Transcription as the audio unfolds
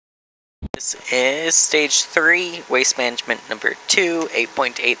This is stage 3, waste management number 2,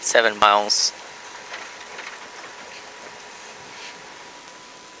 8.87 miles.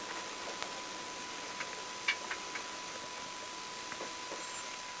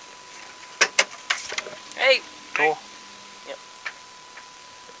 Hey! Cool. Yep.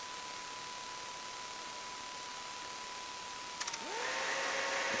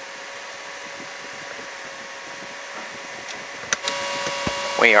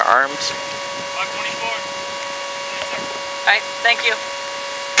 We are armed. 524. Alright, thank you.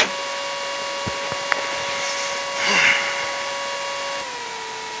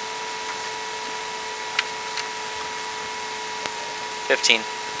 $15.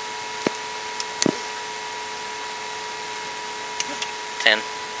 10.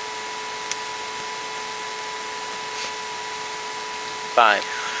 5,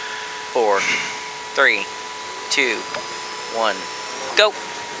 4, 3, 2, 1, go!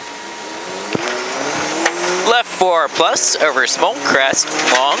 Left 4 plus over small crest,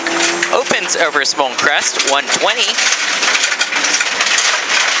 long, opens over small crest, 120.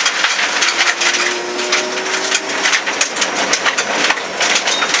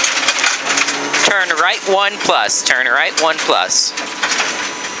 Turn right 1 plus, turn right 1 plus.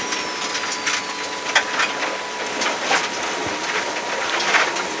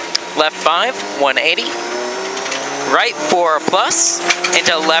 Left 5, 180. Right 4 plus,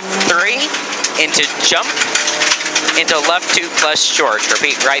 into left 3, into jump, into left 2 plus short.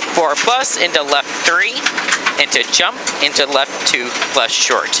 Repeat, right 4 plus, into left 3, into jump, into left 2 plus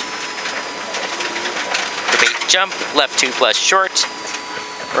short. Repeat, jump, left 2 plus short,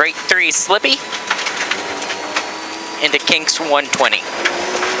 right 3 slippy, into kinks 120.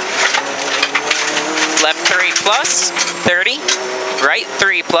 Left 3 plus, 30, right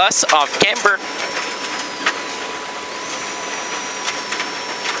 3 plus, off camber.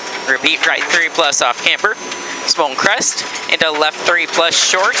 Repeat, right 3 plus off camber, small crest, into left 3 plus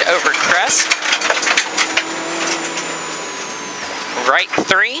short over crest, right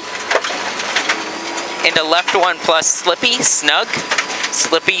 3, into left 1 plus slippy, snug,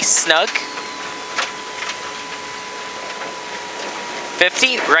 slippy, snug,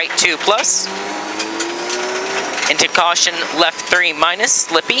 50, right 2 plus, into caution left 3 minus,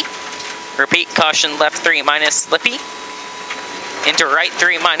 slippy, repeat, caution left 3 minus, slippy, into right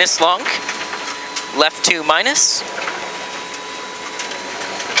 3 minus long, left 2 minus,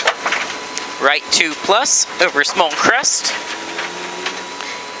 right 2 plus over small crest,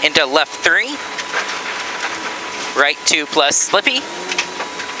 into left 3, right 2 plus slippy,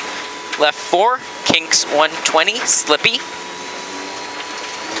 left 4, kinks 120, slippy,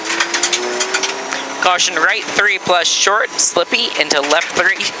 caution right 3 plus short, slippy, into left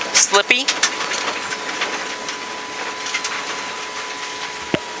 3, slippy,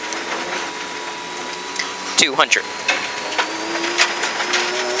 $200.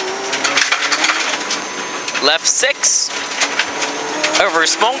 Left 6, over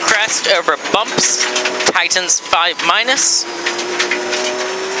small crest, over bumps, tightens 5 minus.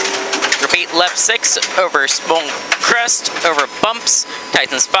 Repeat, left 6, over small crest, over bumps,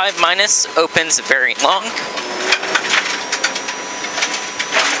 tightens 5 minus, opens very long.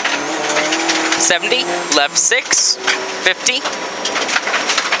 70, left 6, 50.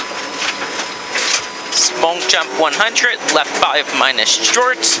 Small jump 100, left 5 minus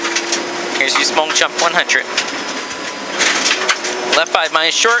short. Here's your small jump 100. Left 5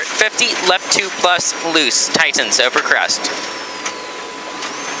 minus short, 50, left 2 plus loose, tightens over crest.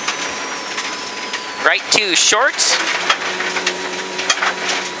 Right 2 short.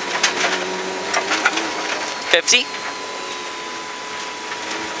 50.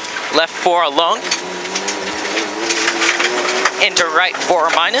 Left 4 long. Into right 4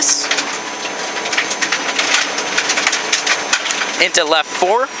 minus. Into left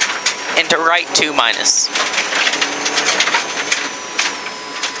 4, into right 2 minus.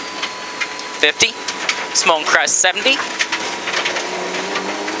 50, small crest 70.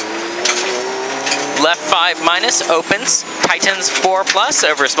 Left 5 minus, opens, tightens 4 plus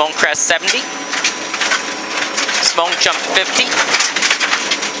over small crest 70. Small jump 50.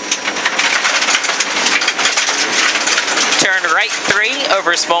 Turn right 3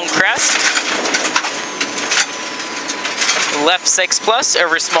 over small crest. Left 6 plus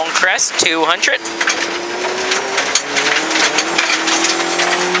over small crest, 200.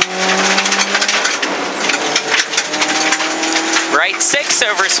 Right 6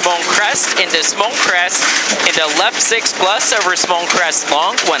 over small crest, into small crest, into left 6 plus over small crest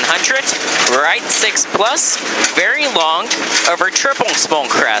long, 100. Right 6 plus, very long, over triple small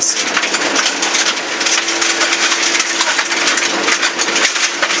crest.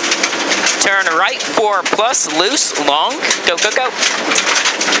 turn right 4 plus, loose, long, go, go, go.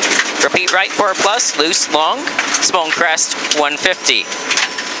 Repeat right 4 plus, loose, long, small crest 150.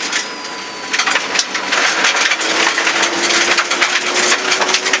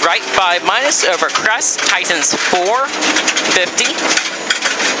 Right 5 minus over crest, tightens 4, 50.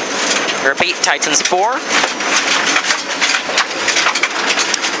 Repeat, tightens 4.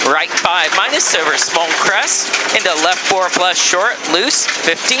 Right 5 minus over small crest, into left 4 plus short, loose,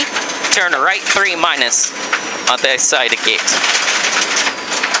 50. Turn right 3 minus on the side of gate,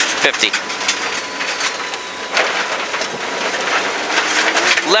 50.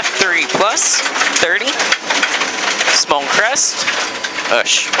 Left 3 plus, 30. Small crest,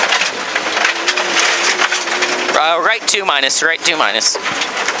 push. Right 2 minus, right 2 minus.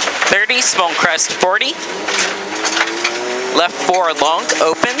 30, small crest 40. Left 4 long,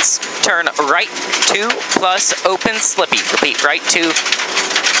 opens. Turn right 2 plus open slippy. Repeat, right 2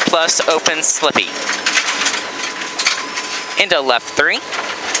 plus open slippy. Into left 3.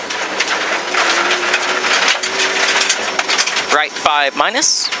 Right 5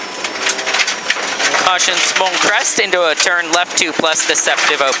 minus. Caution, small crest into a turn left 2 plus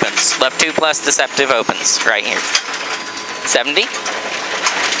deceptive opens. Left 2 plus deceptive opens, right here. 70.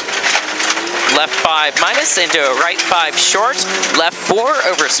 Left 5 minus into a right 5 short. Left 4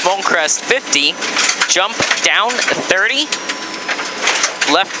 over small crest 50. Jump down 30.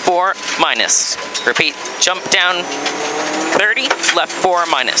 Left 4 minus. Repeat, jump down 30. Left 4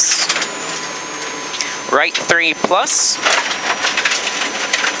 minus. Right 3 plus.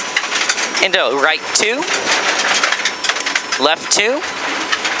 Into right 2. Left 2.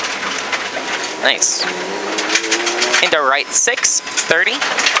 Nice. Into right 6, 30.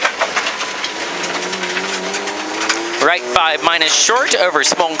 Right 5 minus short over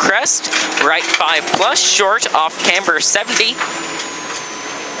small crest. Right 5 plus short off camber 70.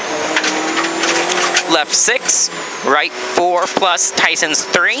 Left 6. Right 4 plus tightens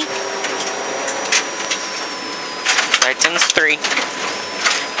 3. Tightens 3.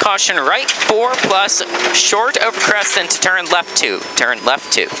 Caution, right 4 plus short over crest and to turn left 2. Turn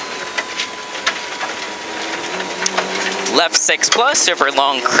left 2. Left 6 plus over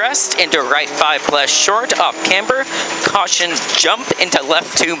long crest into right 5 plus short off camber. Caution, jump into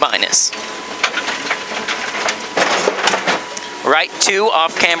left 2 minus. Right 2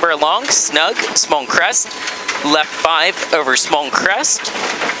 off camber long, snug, small crest. Left 5 over small crest.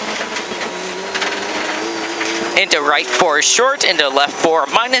 Into right 4 short, into left 4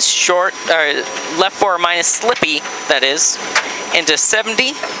 minus short, left 4 minus slippy, that is, into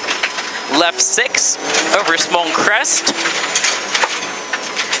 70. Left 6 over small crest.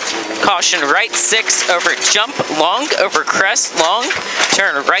 Caution, right 6 over jump, long, over crest, long.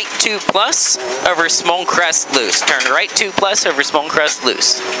 Turn right 2 plus over small crest, loose. Turn right 2 plus over small crest,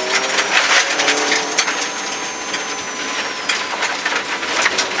 loose.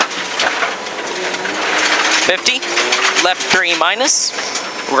 Left 3 minus,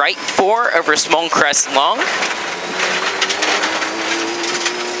 right 4 over small crest long.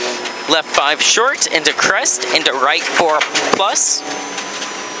 Left 5 short into crest, into right 4 plus.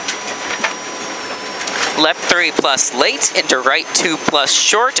 Left 3 plus late, into right 2 plus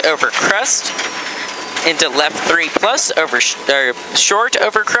short over crest. Into left 3 plus over short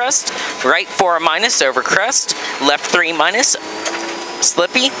over crest. Right 4 minus over crest. Left 3 minus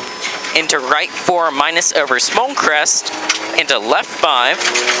slippy. Into right 4 minus over small crest. Into left 5.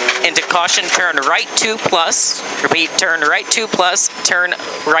 Into caution, turn right 2 plus. Repeat, turn right 2 plus. Turn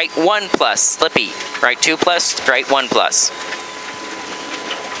right 1 plus. Slippy. Right 2 plus, right 1 plus.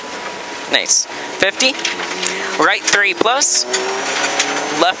 Nice. 50. Right 3 plus.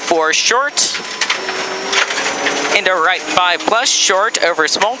 Left 4 short. Into right 5 plus, short over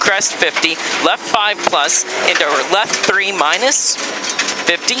small crest 50. Left 5 plus. Into left 3 minus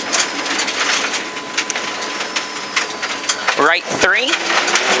 50. Right 3.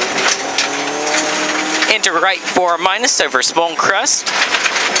 Into right 4 minus over small crest.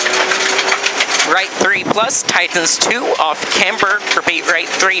 Right 3 plus, tightens 2 off camber. Repeat, right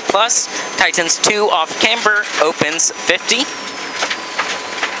 3 plus, tightens 2 off camber, opens 50.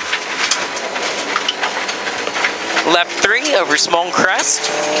 Left 3 over small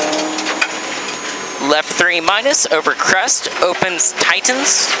crest. Left 3 minus over crest, opens,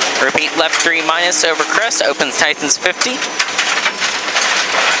 tightens. Repeat, left 3 minus over crest, opens, tightens 50.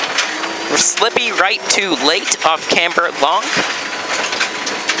 Slippy right 2 late off camber long.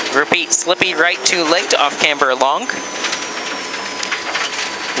 Repeat, slippy right 2 late off camber long.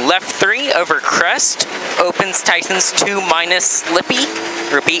 Left 3 over crest, opens, tightens 2 minus slippy.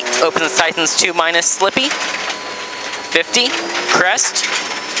 Repeat, opens, tightens 2 minus slippy. 50, crest.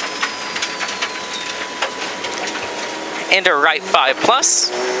 into right 5 plus,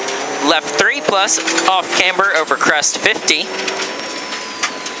 left 3 plus, off camber over crest 50,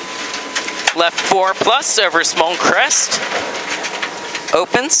 left 4 plus over small crest,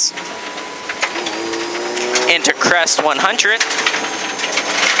 opens, into crest 100,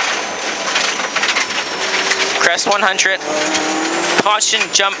 crest 100, caution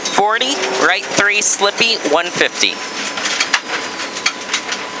jump 40, right 3 slippy 150.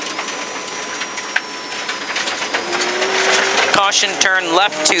 Caution turn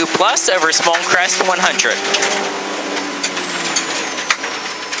left 2 plus over small crest 100.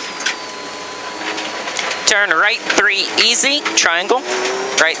 Turn right 3 easy, triangle,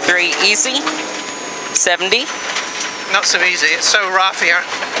 right 3 easy, 70. Not so easy, it's so rough here.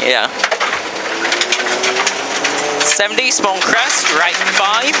 Yeah. 70, small crest, right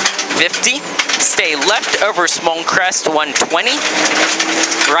 5, 50. Stay left over small crest 120.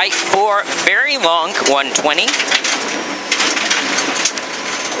 Right 4, very long, 120.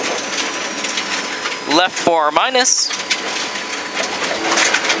 Left 4 minus.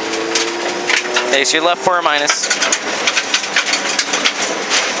 There's your left 4 minus.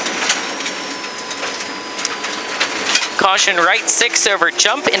 Caution right 6 over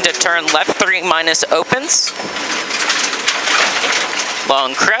jump into turn left 3 minus opens.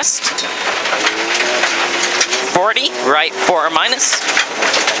 Long crest. 40, right 4 minus.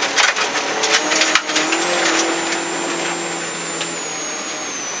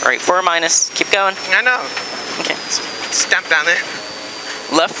 Right 4 minus. Keep going. I know. Okay. Stamp down there.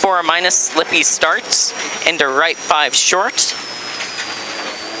 Left 4 minus slippy starts into right 5 short.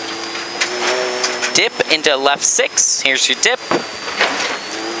 Dip into left 6. Here's your dip.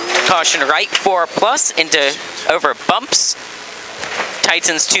 Caution right 4 plus into over bumps.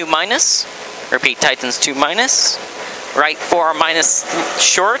 Tightens 2 minus. Repeat, tightens 2 minus. Right 4 minus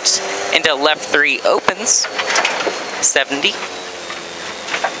short into left 3 opens. 70.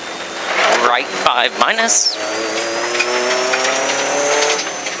 Right 5 minus.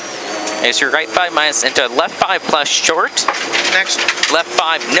 There's your right 5 minus into left 5 plus short. Next. Left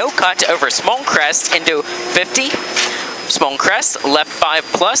 5 no cut over small crest into 50. Small crest, left 5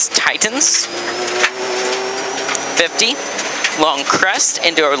 plus tightens. 50. Long crest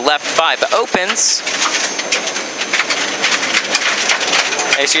into left 5 opens.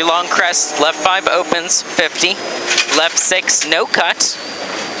 There's your long crest, left 5 opens, 50. Left 6 no cut.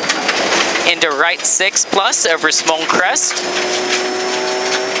 Into right 6 plus over small crest.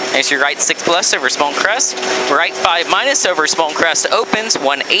 There's your right 6 plus over small crest. Right 5 minus over small crest opens,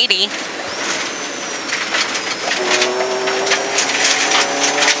 180.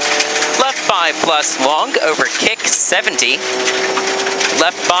 Left 5 plus long over kick, 70.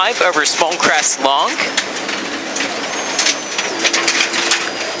 Left 5 over small crest long.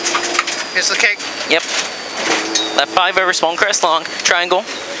 Here's the kick. Yep. Left 5 over small crest long, triangle.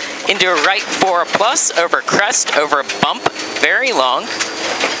 Into right 4 plus over crest over bump, very long.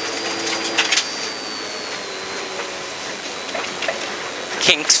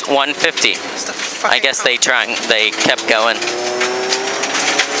 Kinks 150. I guess they kept going.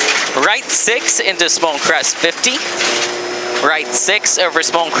 Right 6 into small crest 50. Right 6 over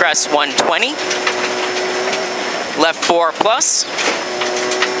small crest 120. Left 4 plus.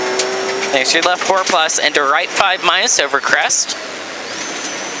 There's your left 4 plus into right 5 minus over crest.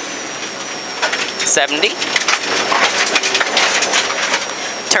 70.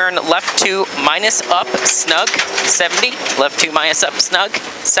 Turn left 2 minus up snug, 70. Left 2 minus up snug,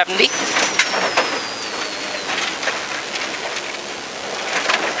 70.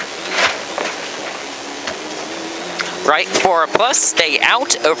 Right 4 plus, stay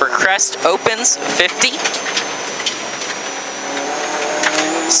out over crest opens, 50.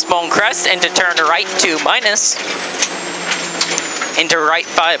 Small crest into turn right 2 minus. Into right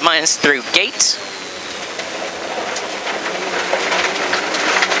 5 minus through gate.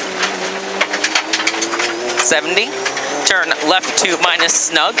 70. Turn left 2 minus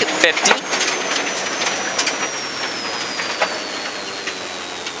snug, 50.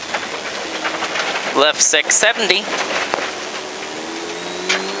 Left 6, 70.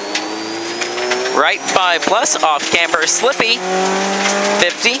 Right 5 plus, off camber slippy,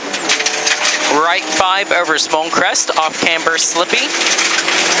 50. Right 5 over small crest, off camber slippy.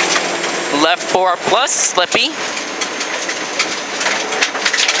 Left 4 plus, slippy.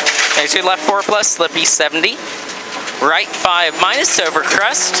 There's your left 4 plus, slippy, 70. Right 5 minus over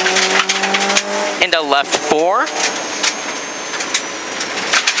crest. Into left 4.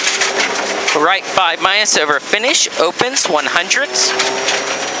 Right 5 minus over finish, opens, 100.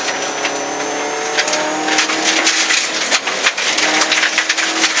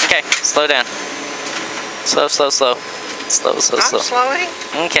 Okay, slow down. Slow, slow, slow. Slow, slow, I'm slow. slowing.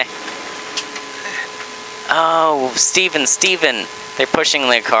 Okay. Oh, Steven. They're pushing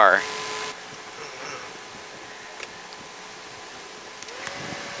their car.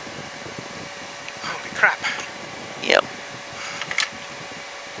 Holy crap. Yep.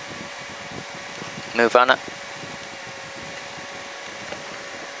 Move on it.